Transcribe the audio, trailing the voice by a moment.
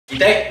I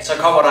dag så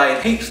kommer der en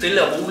helt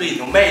stille og rolig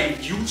normal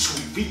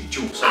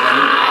YouTube-video, så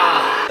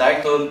der er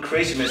ikke noget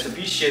crazy Mr.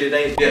 Beast shit i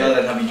dag. Vi har lavet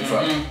den her video før.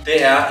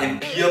 Det er en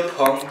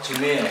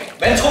beer-pong-turnering.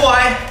 Men tro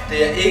ej,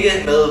 det er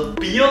ikke med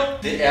beer,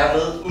 det er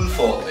med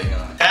udfordringer.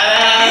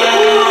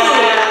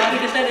 Vi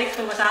kan slet ikke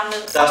stå mig sammen med.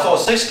 Der står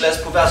 6 glas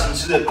på hver sin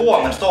side af et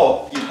bord, man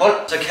står i et hold,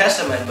 så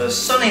kaster man med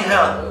sådan en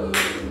her.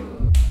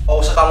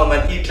 Og så rammer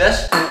man i et glas,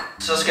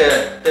 så skal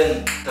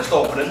den, der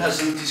står på den her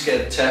side, de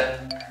skal tage.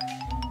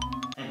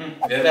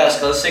 Vi har været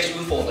skrevet 6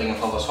 udfordringer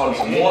fra vores hold,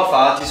 så mor og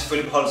far, de er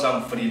selvfølgelig på hold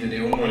sammen, fordi det er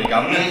det unge og det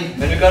gamle.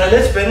 Men vi gør det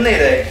lidt spændende i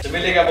dag, så vi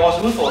lægger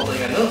vores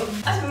udfordringer ned.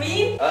 Også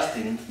mine. Også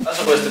dine. Og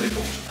så ryster vi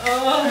på.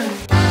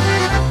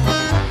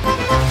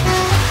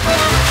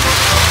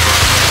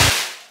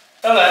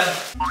 Sådan.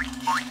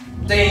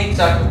 Det er en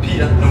tak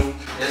papir nu.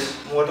 Yes.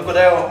 Mor, du går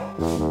derover.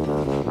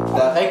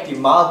 Der er rigtig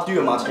meget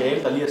dyr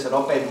materiale, der lige er sat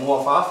op bag mor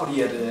og far,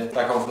 fordi at,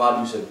 der kommer for meget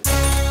lys ind.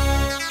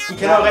 I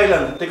kender jo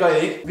reglerne, det gør jeg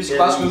ikke. Vi skal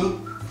bare skyde.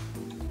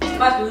 Vi skal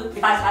bare skyde. Det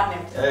er faktisk ret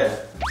nemt. Ja, ja.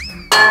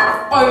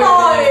 Øj,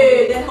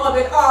 den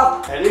hoppet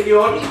op. Er det ikke i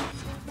orden?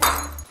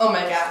 Oh my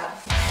god.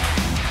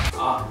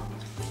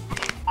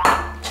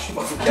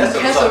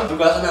 Du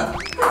gør sådan her.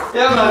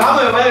 Jamen, jeg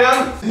rammer jo hver gang.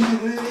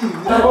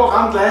 Jeg får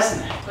ramme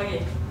glassen.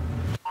 Okay.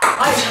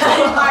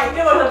 Nej,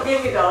 det var så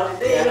virkelig dårligt.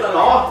 Det er ikke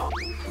noget.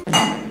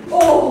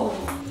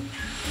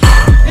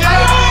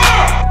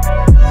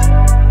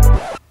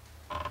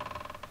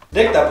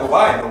 Læg dig på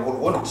vejen og rulle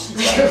rundt.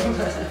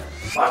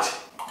 What?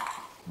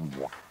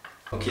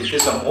 Okay, det er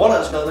som mor, der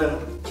har skrevet den,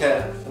 kan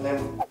jeg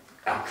fornemme.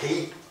 Okay.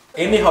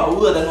 Inden I hopper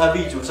ud af den her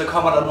video, så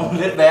kommer der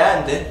nogle lidt værre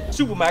end det.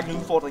 Super mærkelig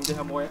udfordring det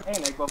her, mor. Jeg aner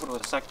ikke, hvorfor du har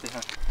sagt det her.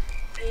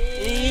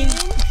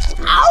 1.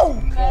 Au!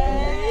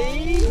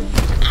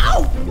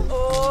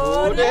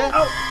 8.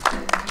 Au!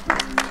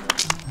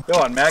 Det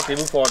var en mærkelig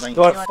udfordring.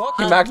 Det var en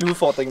fucking mærkelig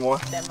udfordring, mor.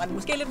 Den var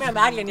måske lidt mere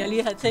mærkelig, end jeg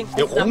lige havde tænkt.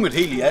 Det rummet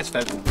helt i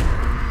asfalten.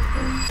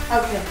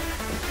 Okay.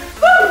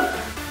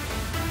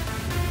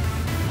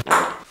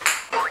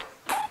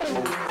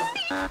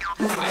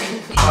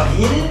 For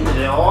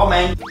helvede over,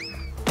 mand.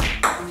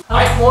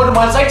 Nej, mor, du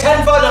må altså ikke tage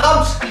den, før det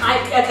ramt. Nej,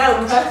 jeg tager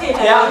den først helt.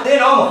 Ja, det er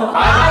et nummer.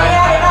 Nej, det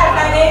er i hvert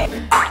fald ikke.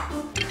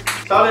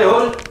 Så er det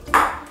hul.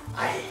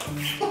 Nej.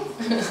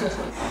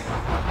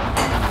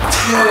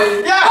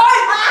 Ja!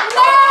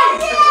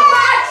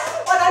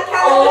 Hvordan kan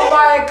Oh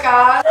my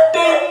god.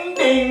 Ding,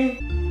 ding.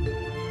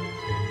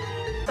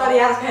 Så er det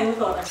jeg, der skal have en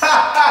udfordring.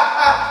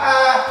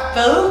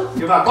 Hvad?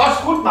 Det var godt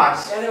skudt, Max.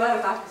 Ja, det var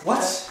det faktisk.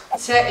 What?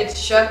 Tag et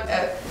shot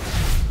af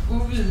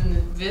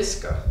uvidende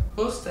væsker.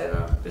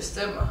 Modstander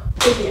bestemmer.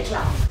 Det bliver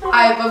klart.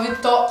 Ej, hvor vi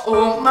dog...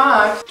 Åh,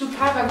 Mark. Du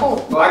kan være god.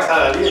 Max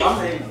har lige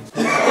ramt en.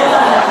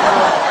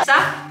 Så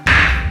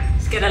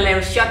skal der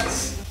laves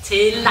shots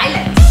til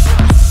Leila.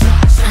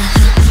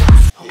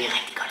 Hun bliver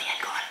rigtig godt i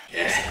alkohol.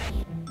 Ja.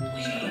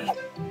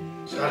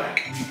 Sådan.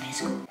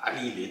 Bare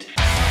lige lidt.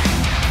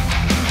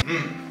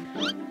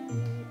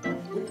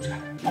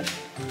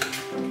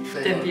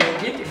 Den bliver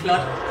virkelig flot.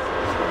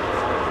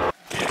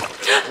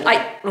 Ej,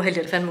 nu hældte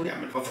jeg det fandme ud.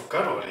 Jamen, hvorfor gør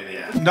du det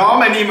der? Nå,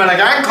 men I må da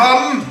gerne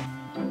komme!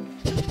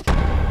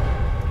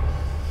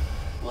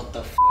 What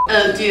the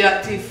fuck? De der...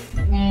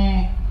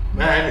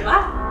 Hvad er det?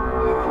 Hvad?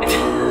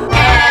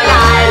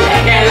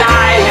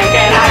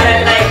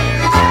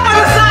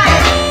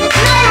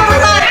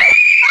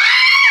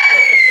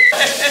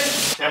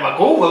 Den var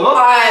god, hvad?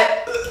 Ej.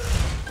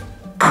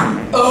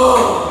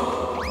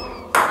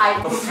 Ej,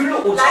 Du fylder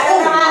utroligt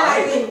nej.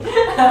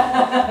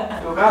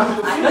 Du var gerne.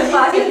 Ej, nu skal jeg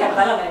bare ikke have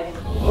brillerne af.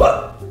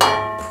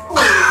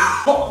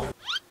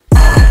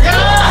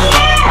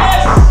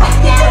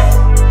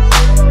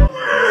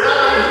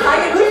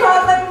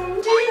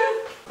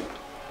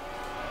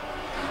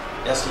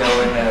 Jeg skal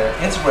lave en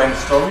Instagram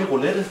story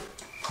roulette.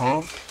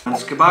 Man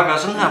skal bare gøre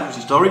sådan her på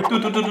sin story.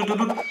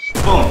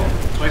 Bum.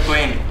 Tryk på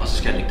en, og så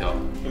skal jeg lægge det op.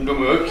 Jamen du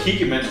må jo ikke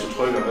kigge, mens du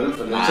trykker, vel?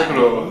 For så kan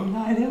du...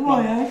 Nej, det må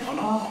jeg ikke.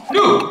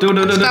 Nu!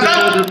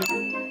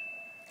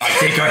 Ej,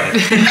 det gør jeg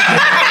ikke.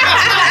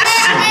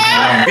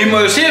 Vi må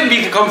jo se, om vi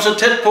kan komme så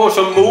tæt på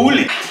som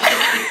muligt.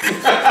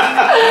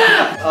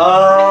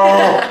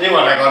 Det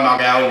var da godt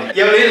nok ærgerligt.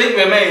 Jeg vil ikke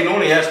være med i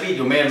nogle af jeres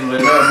videoer med, når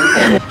det er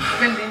udfordring.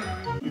 Men det...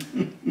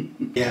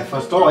 Jeg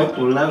forstår ikke,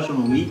 du laver sådan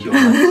nogle videoer.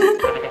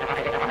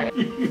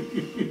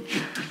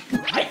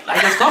 Nej,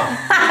 stop.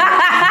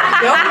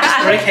 Jo.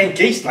 Du kan ikke have en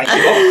gæst. Nej, det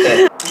op da.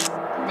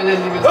 Men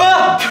alligevel...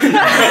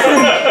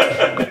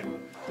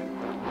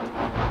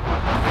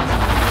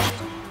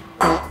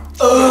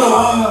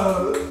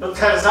 Nu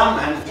tager det sammen,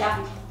 han. Ja.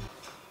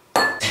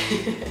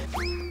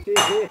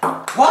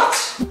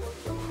 What?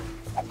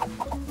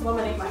 Må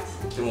man ikke, Max?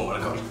 Det må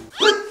man da godt.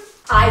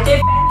 Ej, det er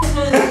fandme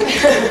snyd.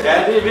 Ja,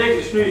 det er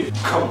virkelig snyd.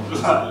 Kom,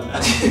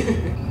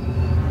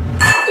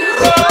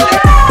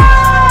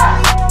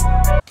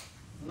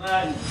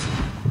 nej.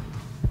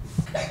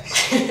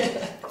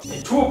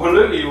 En tur på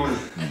lykkehjulet.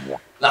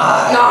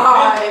 Nej.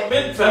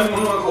 Vind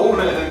 500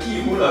 kroner, eller giv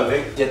 100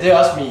 væk. Ja, det er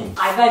også min.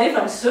 Ej, hvad er det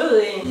for en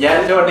sød en? Ja,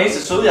 det var den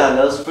eneste søde, jeg havde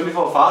lavet. Selvfølgelig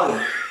for at fare det.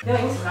 Det var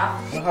ingen straf.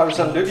 Nu har vi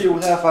sådan en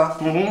lykkehjul herfra.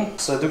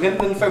 Så du kan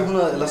enten vinde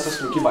 500, eller så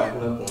skal du give mig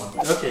 100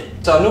 kroner. Okay.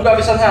 Så nu gør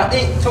vi sådan her.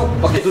 1, 2.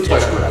 Okay, du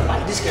trykker. Nej,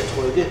 det skal jeg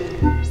trykke.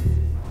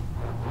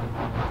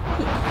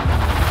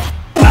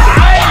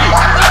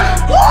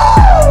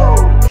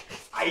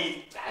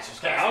 Så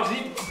skal jeg også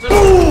lige...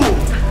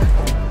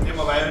 Det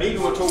må være en 1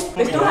 ud af 2.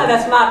 Hvis du havde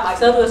været smart, Max,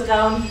 så havde du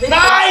skrevet...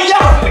 Nej!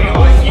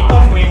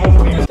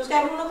 Du skal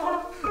have 100 kroner.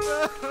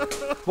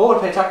 Hvor er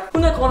det pænt, tak?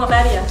 100 kroner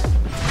færdig, ja.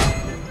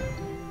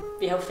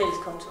 Vi har jo fælles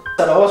konto.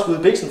 Så er der overskud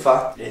i biksen,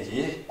 far. Ja, det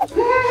er.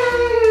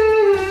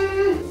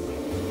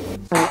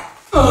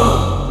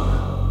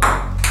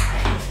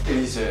 Det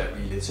viser, at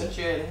vi er lidt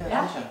sociale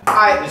her, synes jeg.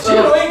 Ej, Det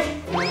siger du ikke!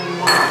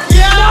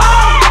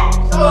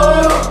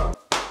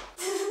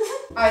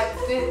 Ej,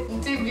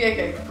 det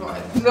virker ikke på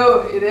mig.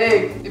 Slå et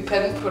æg i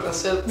panden på dig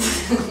selv.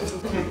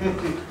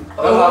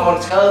 Hvad har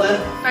du skrevet den?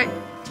 3,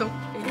 2, 1.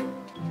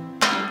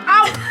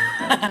 Au!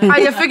 Ej,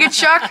 jeg fik et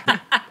chok.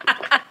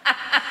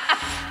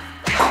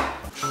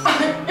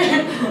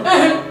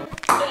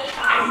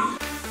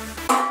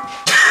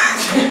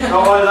 Nå,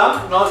 hold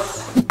lampen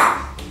også.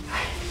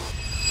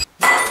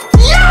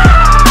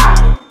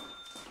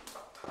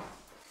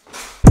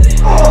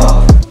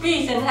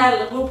 Spis en halv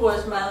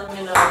rugbrødsmad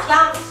med noget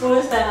klart,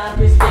 modstanderen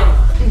bestemmer.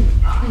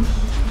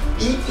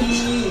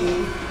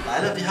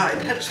 Nej, vi har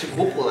et halvt stykke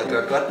rugbrød at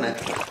gøre godt med.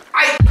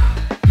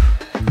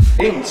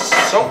 En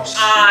sovs.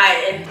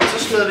 Ej.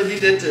 Så smider vi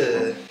lige lidt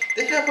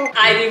det her på.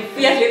 Ej, det er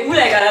virkelig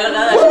ulækkert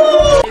allerede.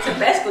 Det er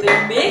tabasco, det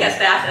er mega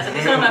stærkt. Altså, det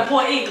er sådan, at man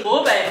bruger en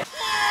dråbe af.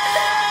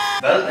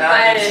 Hvad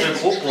er et stykke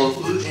rugbrød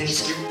uden en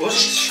skive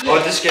ost? Og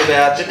det skal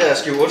være det der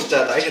skive ost,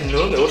 der ikke har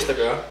noget med ost at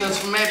gøre. Noget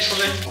tomat på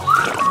det.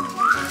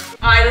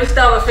 Ej, nu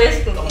stopper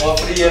festen. Og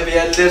fordi vi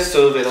er lidt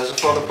søde ved dig, så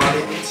får du bare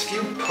lige en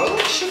skive på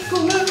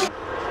chokolade.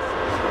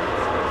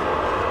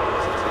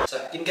 Så,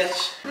 en gas.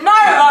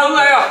 Nej, hvor er du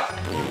lækker.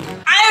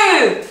 Ej!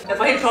 Jeg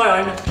får helt tår i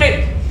øjnene. Hey.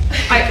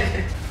 Ej.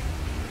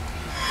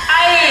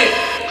 Ej!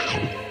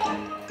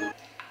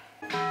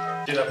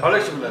 Det er der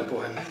pålægtschokolade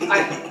på, han.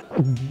 Ej.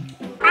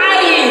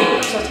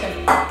 Ej! Så skal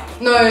vi.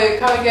 Nå,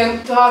 kom igen.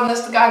 Du har den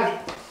næste gang.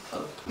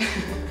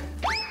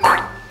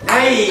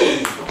 Nej!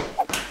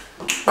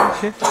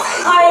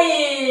 Ej!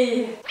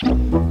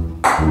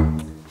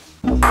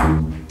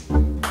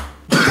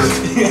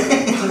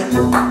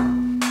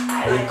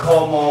 Ej,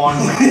 come on.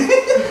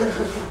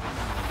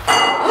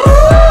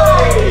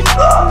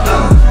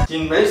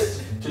 Din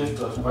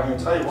mesttester springer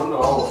 3 runder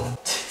over.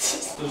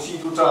 Det vil sige,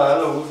 at du tager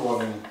alle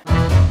udfordringer.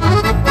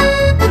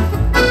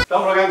 Så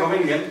må du gerne komme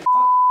ind igen.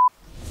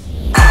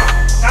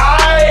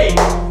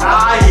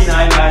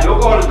 Nej, nu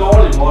går det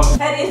dårligt, mor.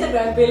 Tag et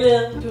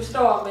Instagram-billede. Du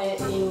står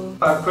med en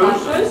Pakke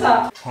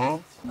pølser.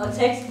 Og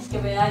teksten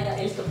skal være,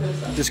 jeg elsker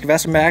pølser. Det skal være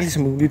så mærkeligt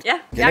som muligt. Ja,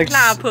 jeg er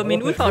klar på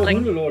min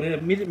udfordring.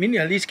 Min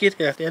er lige skidt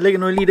her. Der ligger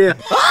noget lige der.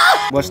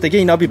 Må jeg stikke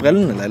en op i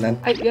brillen eller et eller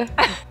andet? Ej, ja.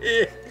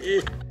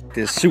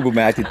 Det er super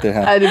mærkeligt, det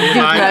her. Ej, det er vildt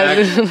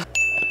mærkeligt.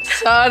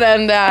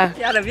 Sådan der. Jeg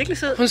er da virkelig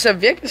sød. Hun ser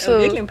virkelig sød Det er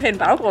ud. virkelig en pæn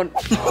baggrund.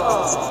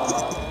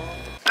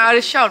 Ej, det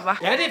er sjovt,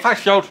 hva'? Ja, det er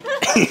faktisk sjovt.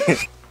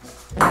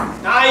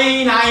 Nej.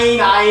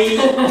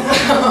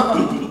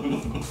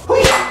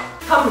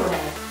 Kom nu her.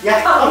 Ja,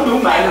 kom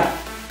nu, mand.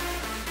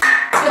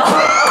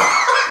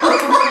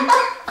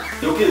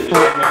 Det er okay, det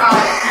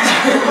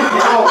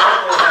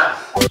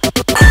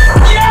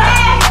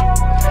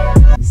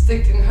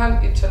Stik din hånd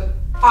i toilettet.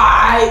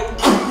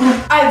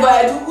 Ej, hvor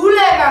er du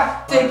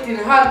ulækker. Stik din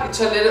hånd i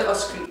toilettet og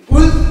skyld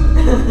ud.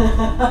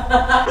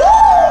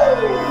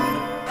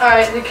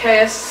 Ej, det kan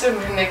jeg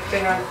simpelthen ikke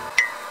længere.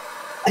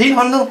 Helt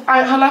håndled.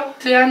 Ej, hold op.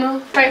 Det er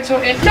noget. 3, 2,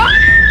 1. Ja!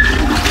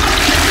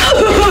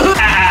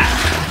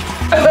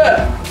 Ej, hvad?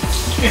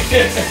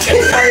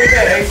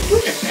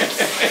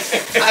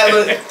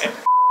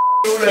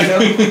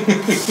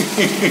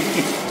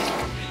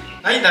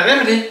 Nej, lad være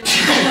med det.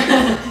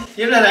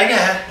 Det vil jeg da ikke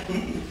have.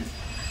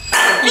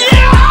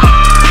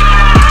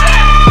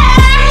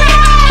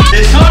 Det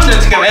er sådan,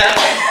 den skal være.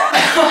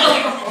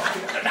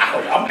 Nej,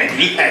 hold op med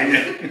det, Anne.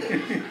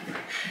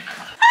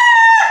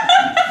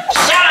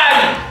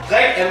 Sådan!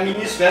 Drik af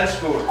mini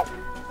svandskål.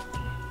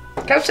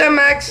 Kom så,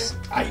 Max.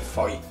 Ej,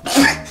 føj.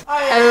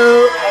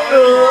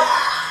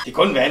 Det er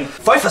kun vand.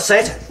 Føj for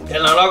satan!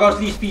 Jeg lader nok også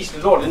lige spise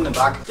lidt lort inden den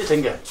drak. Det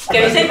tænker jeg.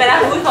 Skal vi se, hvad der er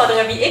for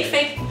udfordringer, vi ikke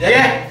fik?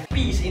 Ja.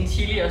 Spis en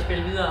chili og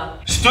spil videre.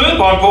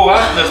 Stødbånd på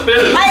resten af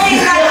spillet. Nej,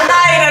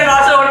 den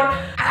var så ondt.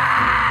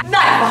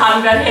 Nej, hvor har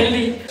den været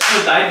heldig. Det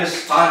er dig, hvis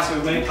faren skal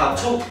med i part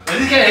 2. Men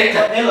det kan jeg ikke.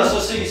 Ellers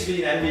så ses vi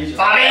i en anden video.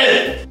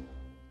 Farvel!